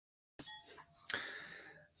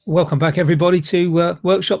Welcome back, everybody, to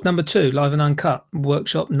workshop number 2, live and uncut,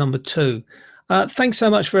 workshop number 2. Thanks so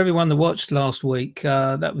much for everyone that watched last week.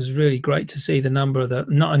 That was really great to see the number of that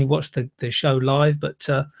not only watched the show live, but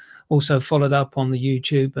also followed up on the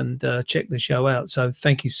YouTube and checked the show out. So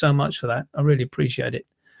thank you so much for that. I really appreciate it.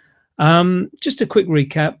 Just a quick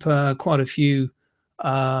recap, quite a few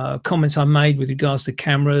comments I made with regards to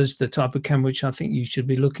cameras, the type of camera which I think you should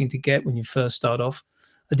be looking to get when you first start off.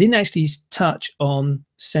 I didn't actually touch on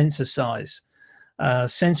sensor size.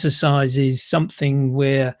 Sensor size is something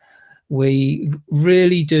where we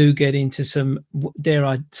really do get into some, dare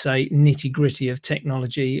I say, nitty gritty of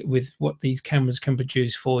technology with what these cameras can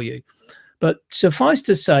produce for you. But suffice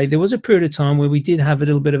to say, there was a period of time where we did have a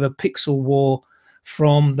little bit of a pixel war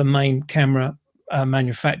from the main camera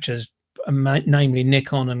manufacturers, namely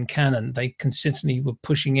Nikon and Canon. They consistently were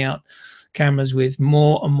pushing out cameras with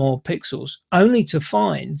more and more pixels, only to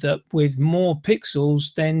find that with more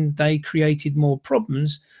pixels, then they created more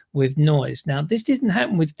problems with noise. Now, this didn't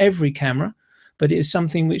happen with every camera, but it was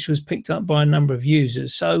something which was picked up by a number of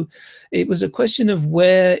users. So it was a question of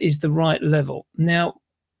where is the right level. Now,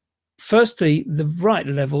 firstly, the right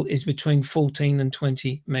level is between 14 and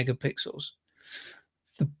 20 megapixels.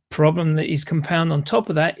 The problem that is compound on top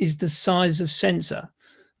of that is the size of sensor.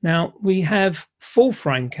 Now, we have full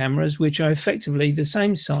frame cameras, which are effectively the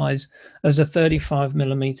same size as a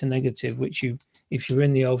 35mm negative, which if you're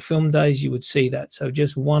in the old film days, you would see that. So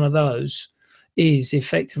just one of those is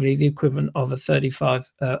effectively the equivalent of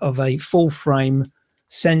a full frame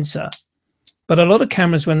sensor. But a lot of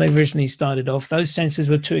cameras, when they originally started off, those sensors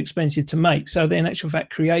were too expensive to make. So they in actual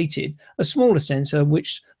fact created a smaller sensor,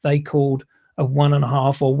 which they called a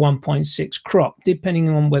 1.5 or 1.6 crop, depending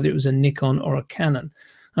on whether it was a Nikon or a Canon.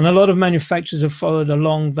 And a lot of manufacturers have followed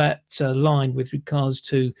along that line with regards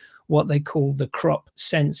to what they call the crop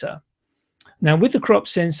sensor. Now, with the crop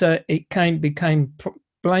sensor, it became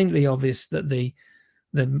plainly obvious that the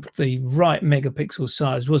right megapixel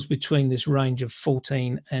size was between this range of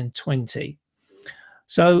 14 and 20.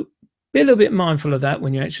 So be a little bit mindful of that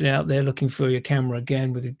when you're actually out there looking for your camera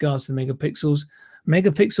again with regards to the megapixels.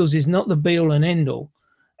 Megapixels is not the be-all and end-all.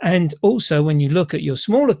 And also, when you look at your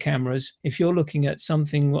smaller cameras, if you're looking at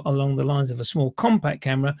something along the lines of a small compact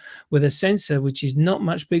camera with a sensor which is not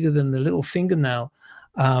much bigger than the little fingernail,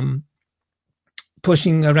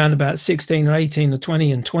 pushing around about 16 or 18 or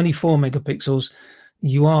 20 and 24 megapixels,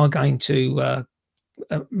 you are going to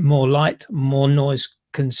more light, more noise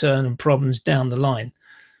concern and problems down the line.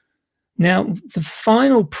 Now, the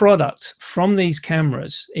final product from these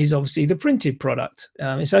cameras is obviously the printed product.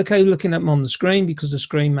 It's okay looking at them on the screen because the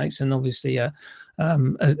screen makes obviously a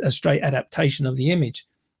straight adaptation of the image.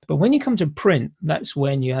 But when you come to print, that's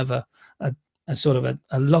when you have a sort of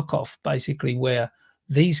a lock-off, basically, where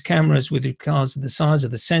these cameras, with regards to the size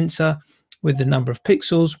of the sensor, with the number of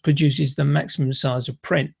pixels, produces the maximum size of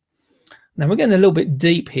print. Now, we're getting a little bit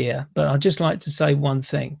deep here, but I'd just like to say one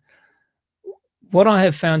thing. What I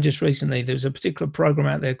have found just recently, there's a particular program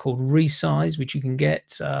out there called Resize, which you can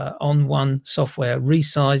get on one software,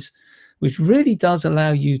 Resize, which really does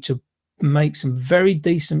allow you to make some very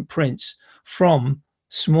decent prints from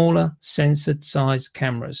smaller censored size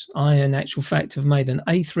cameras. I, in actual fact, have made an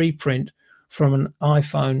A3 print from an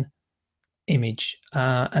iPhone image,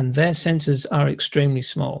 and their sensors are extremely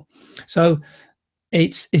small. So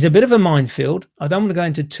it's a bit of a minefield. I don't want to go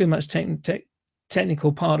into too much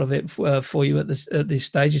technical part of it for you at this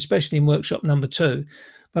stage, especially in workshop number 2.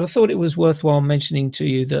 But I thought it was worthwhile mentioning to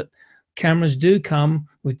you that cameras do come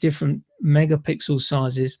with different megapixel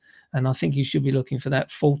sizes, and I think you should be looking for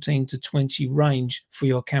that 14 to 20 range for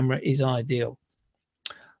your camera is ideal.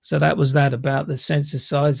 So that was that about the sensor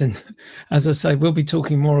size, and as I say, we'll be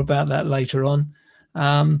talking more about that later on.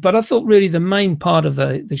 But I thought really the main part of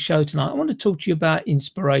the show tonight, I want to talk to you about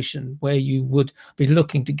inspiration, where you would be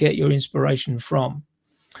looking to get your inspiration from.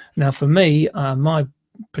 Now, for me, my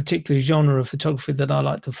particular genre of photography that I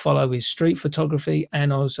like to follow is street photography,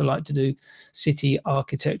 and I also like to do city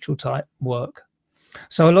architectural type work.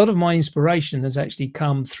 So a lot of my inspiration has actually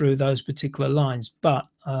come through those particular lines, but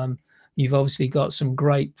you've obviously got some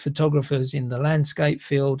great photographers in the landscape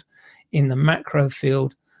field, in the macro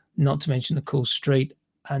field, not to mention the cool street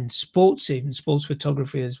and sports, even sports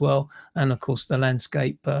photography as well, and of course the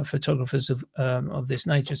landscape photographers of this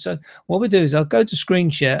nature. So what we do is I'll go to screen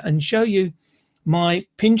share and show you my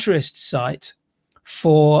Pinterest site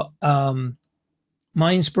for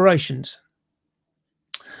my inspirations,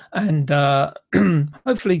 and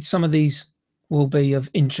hopefully some of these will be of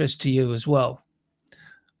interest to you as well.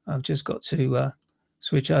 I've just got to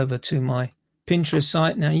switch over to my Pinterest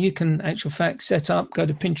site. Now you can actual fact set up, go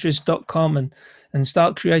to pinterest.com and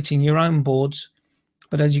start creating your own boards.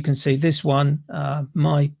 But as you can see, this one,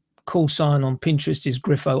 my call sign on Pinterest is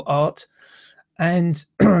Griffo Art. And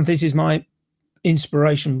this is my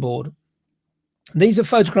inspiration board. These are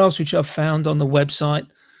photographs which I've found on the website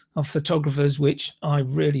of photographers, which I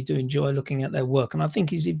really do enjoy looking at their work. And I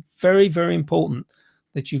think it's very, very important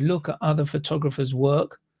that you look at other photographers'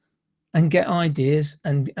 work and get ideas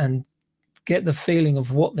and get the feeling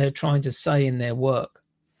of what they're trying to say in their work.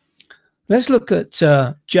 Let's look at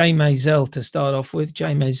Jay Maisel to start off with.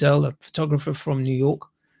 Jay Maisel, a photographer from New York,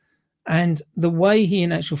 and the way he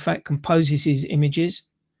in actual fact composes his images.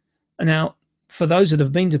 Now, for those that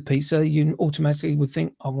have been to Pisa, you automatically would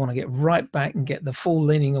think, I want to get right back and get the full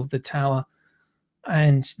leaning of the tower.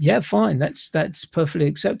 And yeah, fine, that's perfectly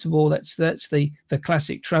acceptable. That's the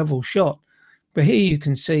classic travel shot. But here you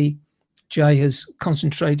can see Jay has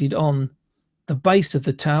concentrated on the base of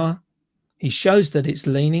the tower. He shows that it's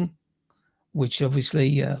leaning, which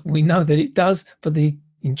obviously we know that it does. But the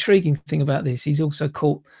intriguing thing about this, he's also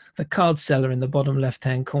caught the card seller in the bottom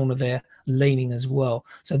left-hand corner there, leaning as well.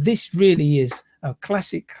 So this really is a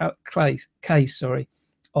classic case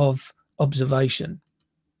of observation.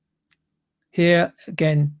 Here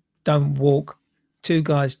again, don't walk. Two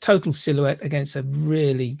guys, total silhouette against a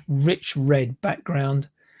really rich red background.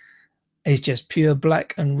 It's just pure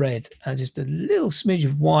black and red, and just a little smidge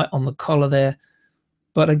of white on the collar there.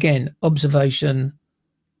 But again, observation,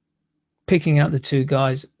 picking out the two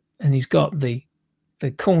guys, and he's got the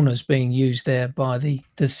corners being used there by the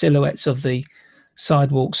silhouettes of the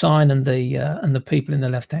sidewalk sign and the people in the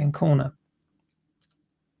left-hand corner.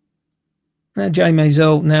 Now Jay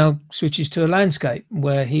Maisel now switches to a landscape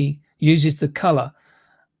where he uses the color.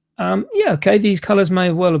 Yeah, okay, these colors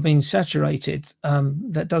may well have been saturated.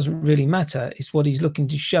 That doesn't really matter. It's what he's looking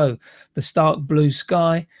to show. The stark blue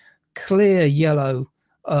sky, clear yellow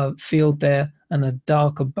field there, and a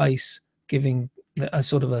darker base, giving a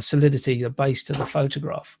sort of a solidity, a base to the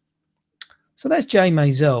photograph. So that's Jay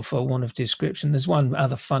Maisel for one of description. There's one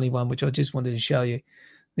other funny one which I just wanted to show you.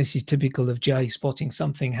 This is typical of Jay spotting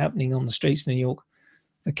something happening on the streets of New York.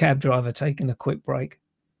 The cab driver taking a quick break.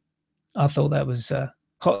 I thought that was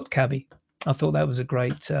hot cabbie. I thought that was a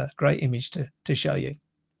great image to show you.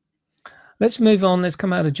 Let's move on. Let's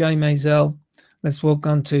come out of Jay Maisel. Let's walk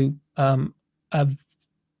on to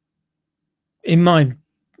in my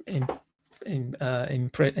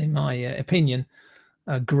opinion,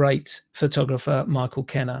 a great photographer, Michael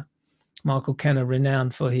Kenner. Michael Kenner,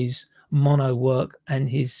 renowned for his mono work and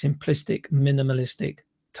his simplistic, minimalistic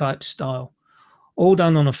type style. All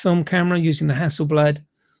done on a film camera using the Hasselblad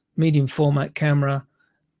medium format camera.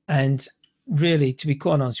 And really, to be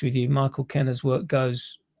quite honest with you, Michael Kenner's work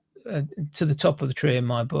goes to the top of the tree in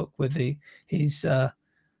my book with the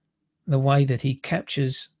way that he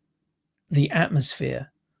captures the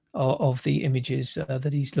atmosphere of the images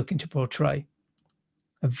that he's looking to portray.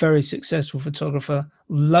 A very successful photographer,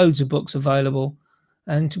 loads of books available,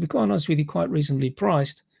 and to be quite honest with you, quite reasonably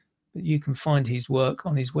priced. But you can find his work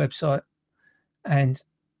on his website, and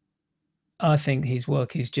I think his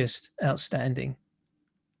work is just outstanding.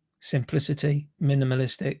 Simplicity,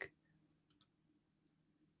 minimalistic.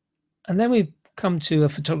 And then we've come to a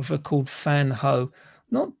photographer called Fan Ho.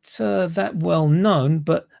 Not that well known,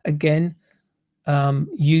 but again,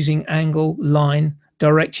 using angle, line,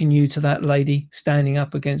 directing you to that lady standing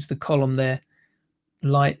up against the column there,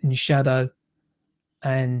 light and shadow,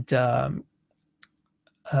 and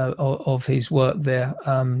of his work there.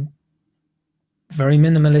 Very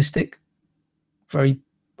minimalistic, very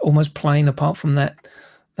almost plain apart from that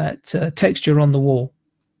texture on the wall,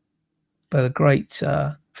 but a great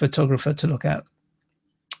photographer to look at.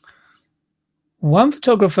 One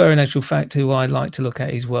photographer, in actual fact, who I like to look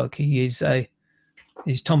at his work, is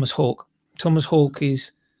Thomas Hawke. Thomas Hawke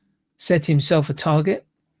is set himself a target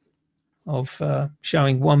of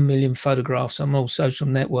showing 1 million photographs on all social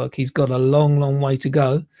network. He's got a long, long way to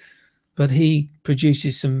go, but he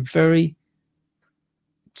produces some very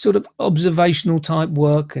sort of observational type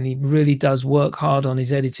work, and he really does work hard on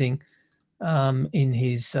his editing in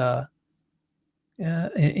his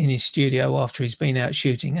studio after he's been out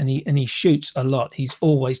shooting, and he shoots a lot. He's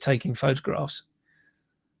always taking photographs.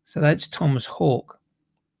 So that's Thomas Hawke.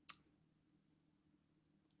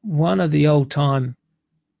 One of the old-time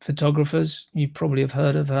photographers, you probably have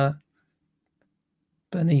heard of her,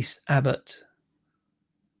 Bernice Abbott.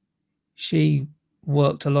 She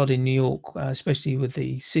worked a lot in New York, especially with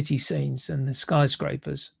the city scenes and the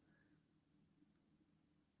skyscrapers.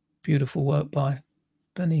 Beautiful work by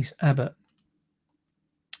Bernice Abbott.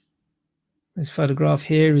 This photograph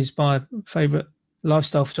here is by a favourite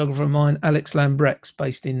lifestyle photographer of mine, Alex Lambrex,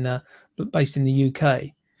 based in the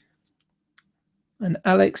UK. And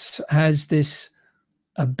Alex has this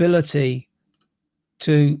ability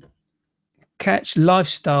to catch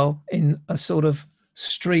lifestyle in a sort of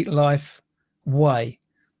street life way.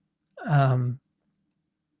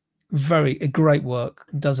 Very great work.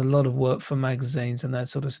 Does a lot of work for magazines and that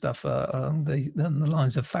sort of stuff on the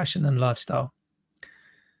lines of fashion and lifestyle.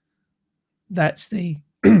 That's the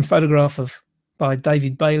photograph by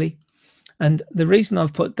David Bailey. And the reason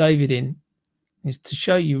I've put David in is to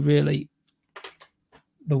show you really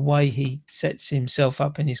the way he sets himself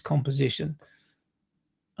up in his composition.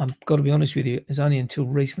 I've got to be honest with you, it's only until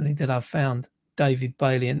recently that I've found David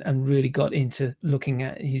Bailey and really got into looking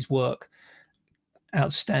at his work.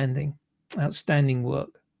 Outstanding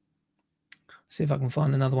work. See if I can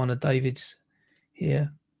find another one of David's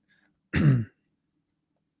here.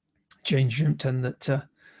 Jane Shrimpton, that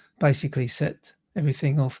basically set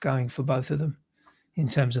everything off going for both of them in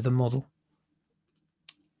terms of the model.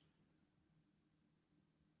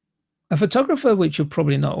 A photographer which you're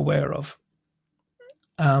probably not aware of,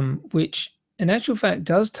 which in actual fact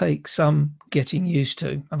does take some getting used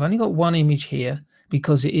to. I've only got one image here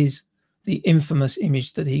because it is the infamous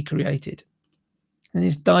image that he created. And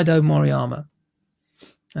it's Daido Moriyama.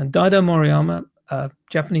 And Daido Moriyama, a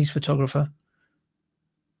Japanese photographer,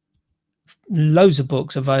 loads of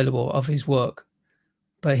books available of his work.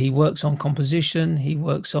 But he works on composition, he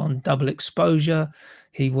works on double exposure,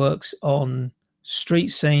 he works on street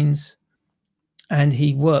scenes, and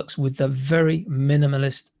he works with the very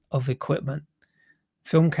minimalist of equipment.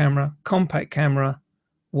 Film camera, compact camera,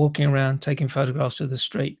 walking around, taking photographs of the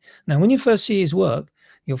street. Now, when you first see his work,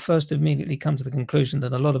 you'll first immediately come to the conclusion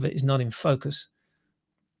that a lot of it is not in focus.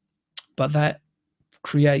 But that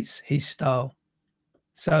creates his style.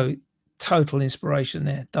 So, total inspiration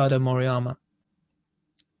there, Daido Moriyama.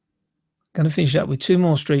 Going to finish up with two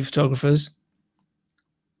more street photographers.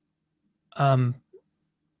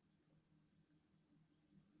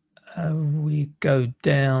 We go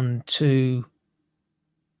down to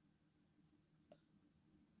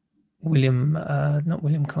not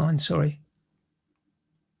William Klein, sorry.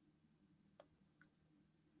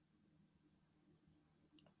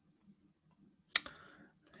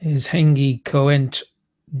 Is Hengi Koent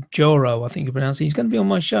Joro, I think you pronounce it. He's going to be on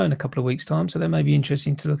my show in a couple of weeks' time, so that may be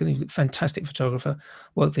interesting to look at. He's a fantastic photographer.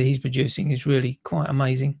 Work that he's producing is really quite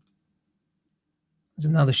amazing. There's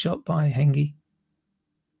another shot by Hengi.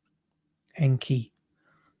 And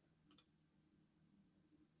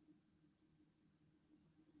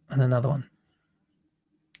another one.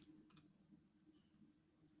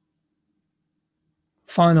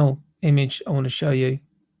 Final image I want to show you.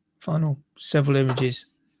 Final several images.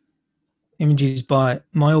 Images by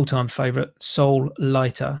my all-time favorite, Sol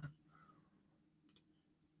Leiter.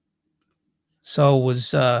 Sol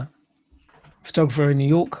was a photographer in New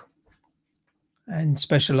York and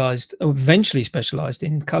eventually specialized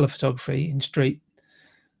in color photography in street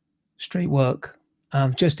work.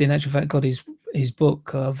 Just in actual fact got his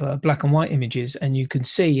book of black and white images, and you can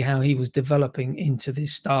see how he was developing into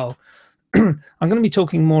this style. I'm going to be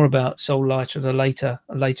talking more about Sol Leiter at a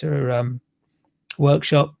later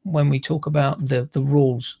workshop when we talk about the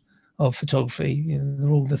rules of photography, you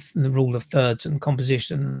know, the rule of thirds and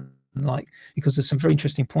composition, because there's some very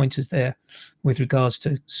interesting pointers there with regards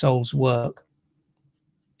to Sol's work.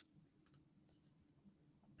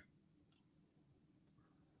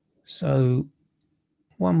 So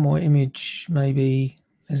one more image, maybe.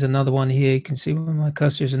 There's another one here. You can see where my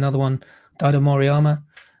cursor is. Another one, Daido Moriyama.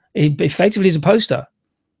 It effectively is a poster,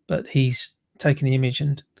 but he's taken the image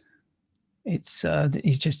and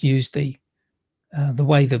he's just used the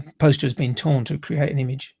way the poster has been torn to create an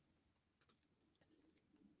image.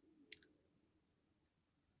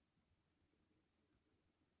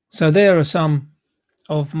 So there are some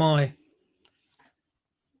of my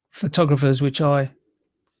photographers which I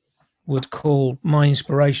would call my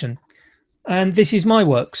inspiration, and this is my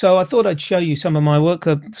work. So I thought I'd show you some of my work.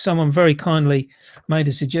 Someone very kindly made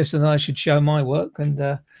a suggestion that I should show my work,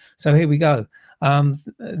 and so here we go.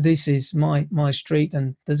 This is my street,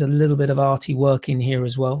 and there's a little bit of arty work in here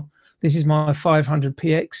as well. This is my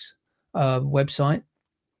 500px website.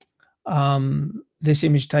 This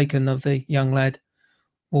image taken of the young lad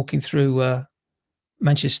walking through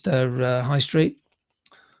Manchester High Street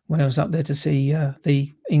when I was up there to see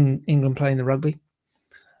England playing the rugby.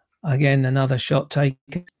 Again, another shot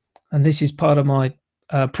taken. And this is part of my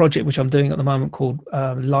project, which I'm doing at the moment, called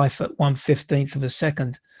Life at 1/15 of a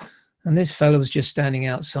second. And this fellow was just standing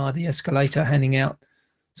outside the escalator, handing out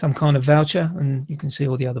some kind of voucher, and you can see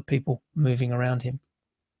all the other people moving around him.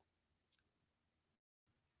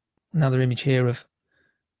 Another image here of,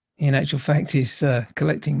 in actual fact, is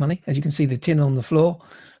collecting money. As you can see, the tin on the floor.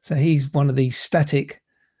 So he's one of these static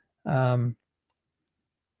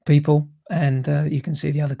people, and you can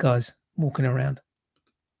see the other guys walking around.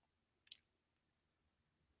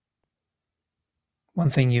 One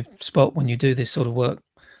thing you spot when you do this sort of work,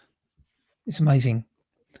 it's amazing.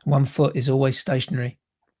 One foot is always stationary.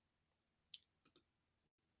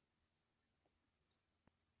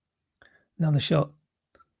 Another shot.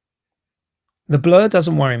 The blur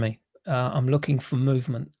doesn't worry me. I'm looking for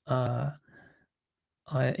movement. In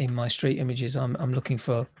my street images, I'm looking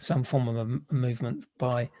for some form of a movement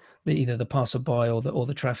by either the passerby or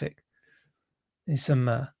the traffic. There's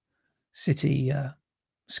some city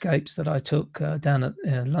scapes that I took down at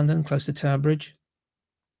London, close to Tower Bridge.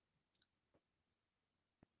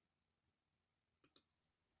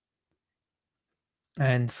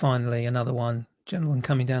 And finally, another one, gentleman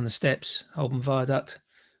coming down the steps, Holborn Viaduct.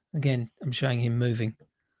 Again, I'm showing him moving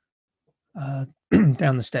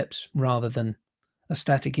down the steps rather than a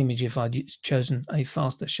static image if I'd chosen a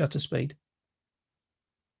faster shutter speed.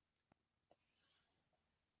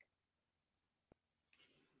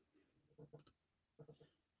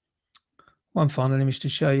 One final image to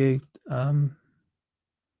show you.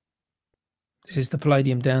 This is the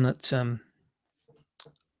Palladium down at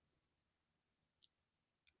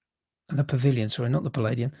the Pavilion. Sorry, not the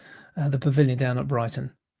Palladium. The Pavilion down at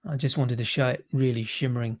Brighton. I just wanted to show it really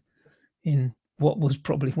shimmering in what was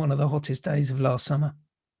probably one of the hottest days of last summer.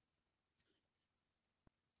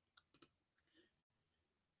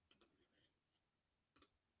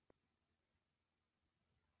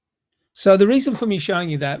 So the reason for me showing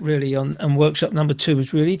you that really on workshop number 2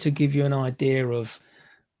 is really to give you an idea of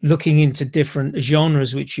looking into different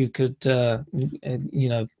genres which you could,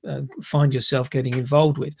 find yourself getting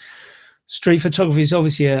involved with. Street photography is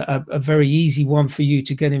obviously a very easy one for you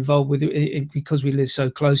to get involved with because we live so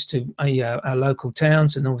close to our local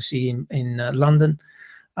towns and obviously in London.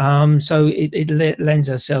 So it lends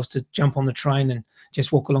ourselves to jump on the train and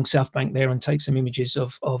just walk along South Bank there and take some images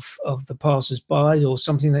of the passers-by or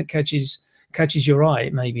something that catches your eye.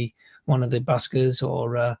 It may be one of the buskers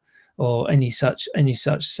or any such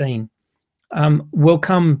scene. We'll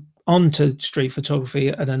come on to street photography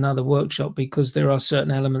at another workshop because there are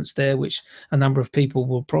certain elements there which a number of people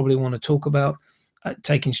will probably want to talk about.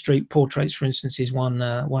 Taking street portraits, for instance, is one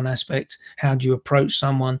aspect. How do you approach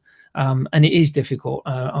someone? And it is difficult.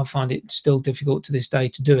 I find it still difficult to this day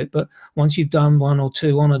to do it. But once you've done one or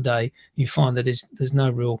two on a day, you find that there's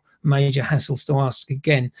no real major hassles to ask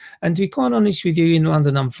again. And to be quite honest with you, in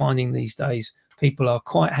London, I'm finding these days people are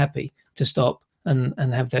quite happy to stop and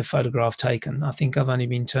have their photograph taken. I think I've only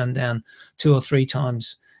been turned down 2 or 3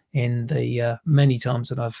 times in the many times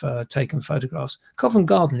that I've taken photographs. Covent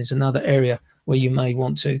Garden is another area where you may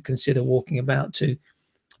want to consider walking about to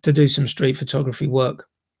do some street photography work.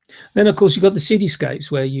 Then, of course, you've got the cityscapes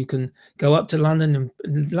where you can go up to London.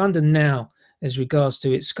 And London now, as regards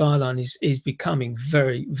to its skyline, is becoming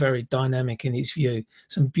very, very dynamic in its view.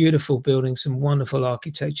 Some beautiful buildings, some wonderful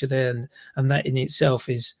architecture there, and that in itself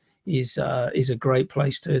is a great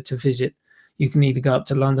place to visit. You can either go up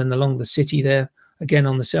to London along the city there, again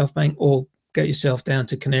on the South Bank, or get yourself down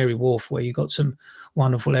to Canary Wharf where you've got some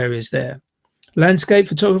wonderful areas there. Landscape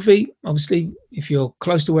photography, obviously, if you're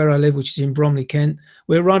close to where I live, which is in Bromley, Kent,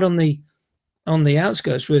 we're right on the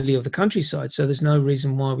outskirts really of the countryside, so there's no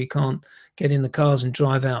reason why we can't get in the cars and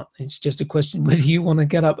drive out. It's just a question whether you want to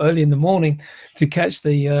get up early in the morning to catch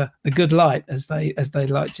the good light, as they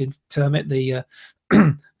like to term it, the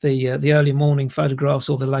early morning photographs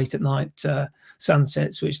or the late at night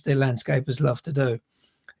sunsets, which the landscapers love to do.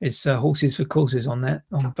 It's horses for courses on that,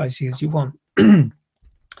 on basically as you want.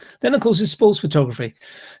 Then, of course, there's sports photography.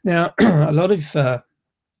 Now, a lot of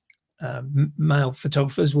male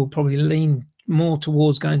photographers will probably lean more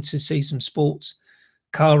towards going to see some sports,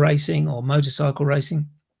 car racing or motorcycle racing.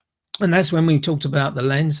 And that's when we talked about the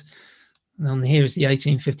lens. And on here is the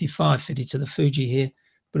 1855 fitted to the Fuji here.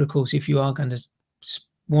 But, of course, if you are going to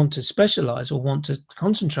want to specialize or want to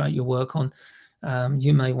concentrate your work on,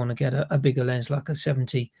 you may want to get a bigger lens like a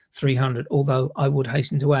 70-300, although I would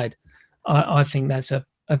hasten to add, I think that's a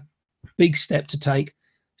big step to take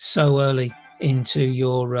so early into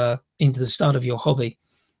the start of your hobby.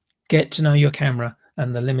 Get to know your camera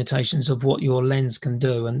and the limitations of what your lens can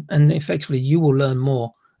do, and effectively you will learn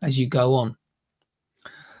more as you go on.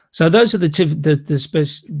 So those are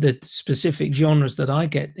the specific genres that I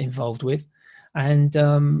get involved with. And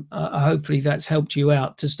hopefully that's helped you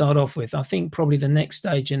out to start off with. I think probably the next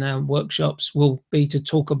stage in our workshops will be to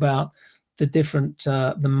talk about the different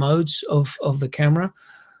the modes of the camera.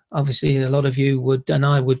 Obviously, a lot of you would, and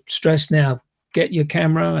I would stress now, get your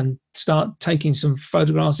camera and start taking some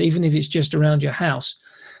photographs, even if it's just around your house,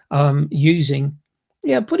 using,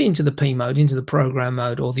 yeah, put it into the P mode, into the program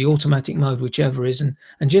mode, or the automatic mode, whichever is, and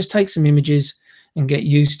just take some images and get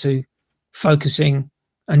used to focusing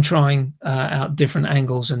and trying out different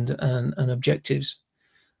angles and objectives.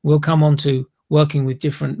 We'll come on to working with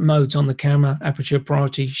different modes on the camera: aperture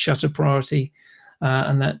priority, shutter priority,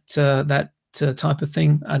 and that type of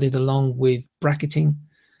thing, added along with bracketing,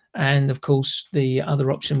 and of course the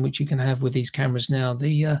other option which you can have with these cameras now,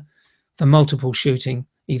 the multiple shooting,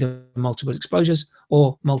 either multiple exposures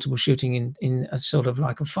or multiple shooting in a sort of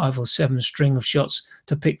like a 5 or 7 string of shots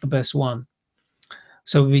to pick the best one.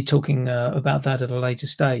 So we'll be talking about that at a later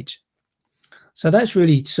stage. So that's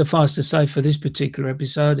really suffice to say for this particular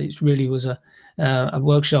episode. It really was a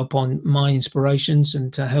workshop on my inspirations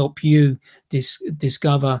and to help you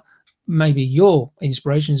discover maybe your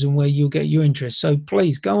inspirations and where you'll get your interest. So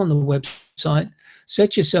please go on the website,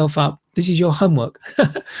 set yourself up. This is your homework.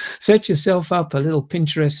 Set yourself up a little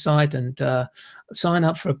Pinterest site and sign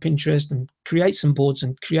up for a Pinterest and create some boards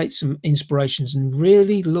and create some inspirations and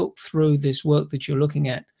really look through this work that you're looking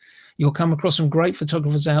at. You'll come across some great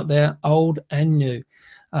photographers out there, old and new.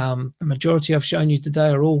 The majority I've shown you today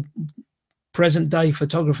are all present day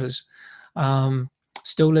photographers,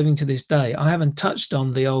 still living to this day. I haven't touched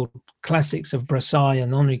on the old classics of Brassai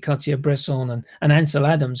and Henri Cartier-Bresson and Ansel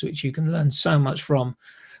Adams, which you can learn so much from.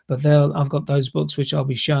 But I've got those books which I'll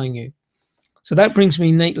be showing you. So that brings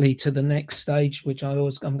me neatly to the next stage, which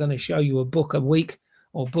I'm going to show you a book a week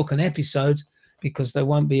or book an episode, because there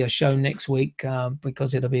won't be a show next week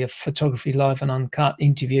because it'll be a photography live and uncut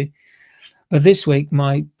interview. But this week,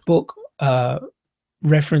 my book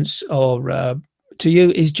reference or to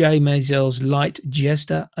you is Jay Mazel's Light,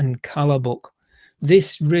 Gesture and Color book.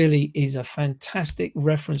 This really is a fantastic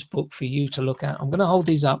reference book for you to look at. I'm going to hold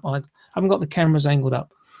these up. I haven't got the cameras angled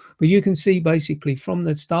up, but you can see basically from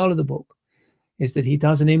the style of the book is that he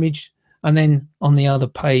does an image, and then on the other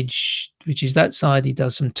page, which is that side, he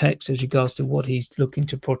does some text as regards to what he's looking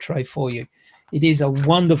to portray for you. It is a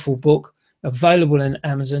wonderful book, available in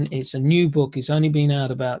Amazon. It's a new book. It's only been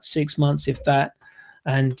out about 6 months, if that.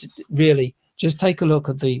 And really, just take a look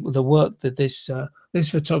at the work that this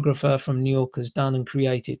photographer from New York has done and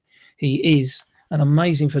created. He is an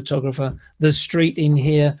amazing photographer. There's street in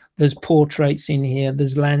here, there's portraits in here,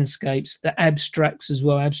 there's landscapes, the abstracts as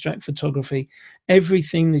well, abstract photography,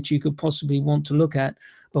 everything that you could possibly want to look at.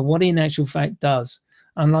 But what he in actual fact does,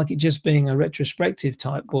 unlike it just being a retrospective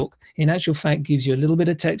type book, in actual fact gives you a little bit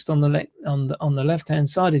of text on the left-hand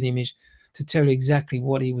side of the image to tell you exactly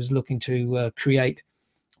what he was looking to create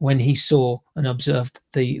when he saw and observed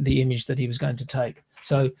the image that he was going to take.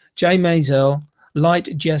 So Jay Mazel,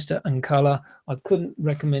 Light, Gesture and Color. I couldn't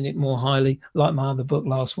recommend it more highly. Like my other book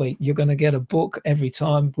last week, you're going to get a book every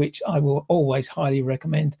time, which I will always highly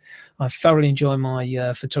recommend. I thoroughly enjoy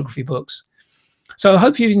my photography books. So I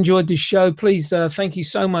hope you've enjoyed this show. Please, thank you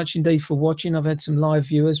so much indeed for watching. I've had some live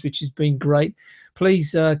viewers, which has been great.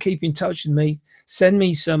 Please keep in touch with me. Send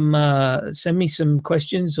me some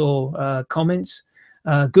questions or comments,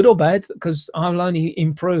 good or bad, because I'll only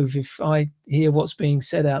improve if I hear what's being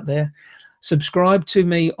said out there. Subscribe to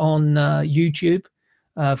me on YouTube,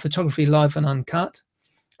 Photography Live and Uncut,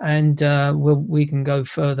 and we can go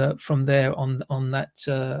further from there on that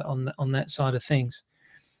side of things.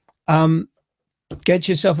 Get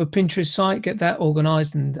yourself a Pinterest site, get that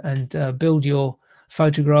organized, and build your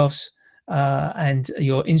photographs and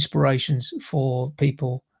your inspirations for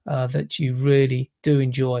people that you really do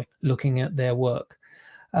enjoy looking at their work.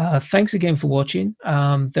 Thanks again for watching.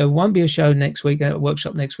 There won't be a show next week, a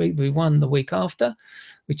workshop next week. There'll be one the week after,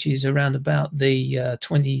 which is around about the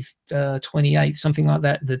 28th, something like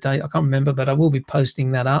that, the date. I can't remember, but I will be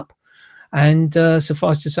posting that up. And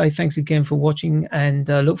suffice to say, thanks again for watching, and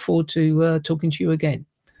look forward to talking to you again.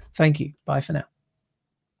 Thank you. Bye for now.